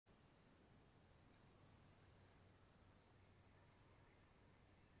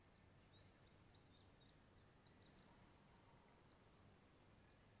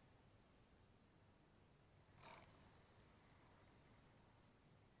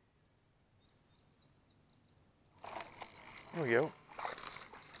There we go.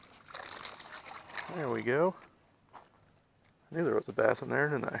 There we go. I knew there was a bass in there,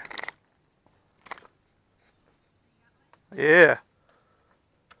 didn't I? Yeah.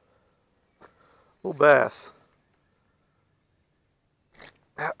 Little bass.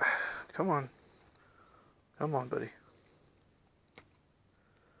 Ah, come on. Come on, buddy.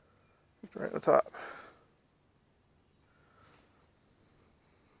 It's right at the top.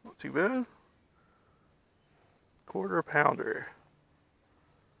 Not too bad. Quarter pounder.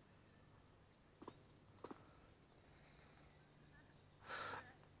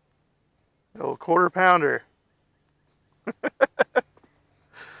 A little quarter pounder.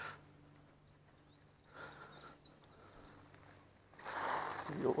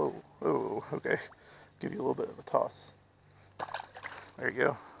 Oh, okay. Give you a little bit of a toss. There you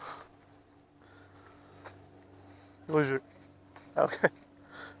go. Lose your. Okay.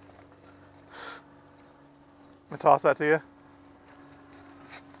 I'm gonna toss that to you.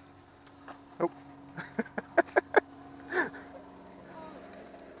 Nope.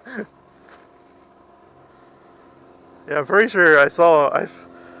 Yeah, I'm pretty sure I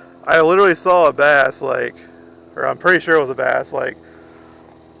literally saw a bass, like, or I'm pretty sure it was a bass, like,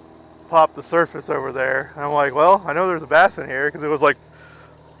 pop the surface over there. And I'm like, well, I know there's a bass in here, because it was like,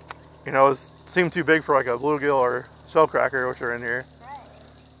 you know, it seemed too big for like a bluegill or shellcracker, which are in here.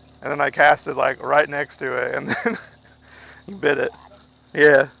 And then I cast it like right next to it, and then he bit it.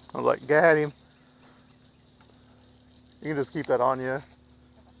 Yeah, I was like, got him. You can just keep that on you.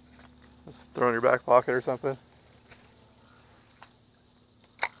 Just throw it in your back pocket or something.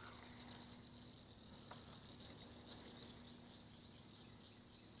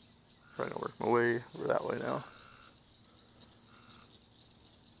 Trying to work my way over that way now.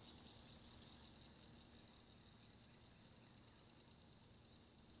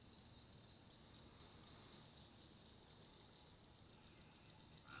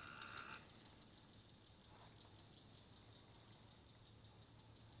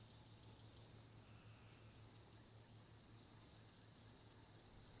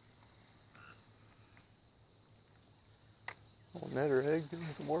 Little netter egg doing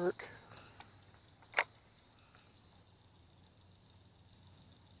some work.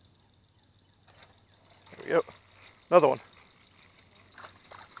 There we go. Another one.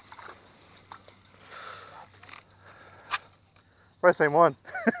 Probably the same one.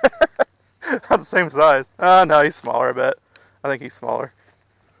 Not the same size. No, he's smaller, I bet. I think he's smaller.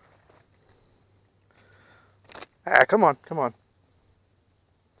 Ah, come on, come on.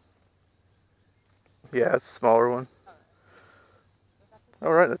 Yeah, it's a smaller one. Oh,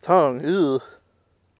 right in the tongue. Ew.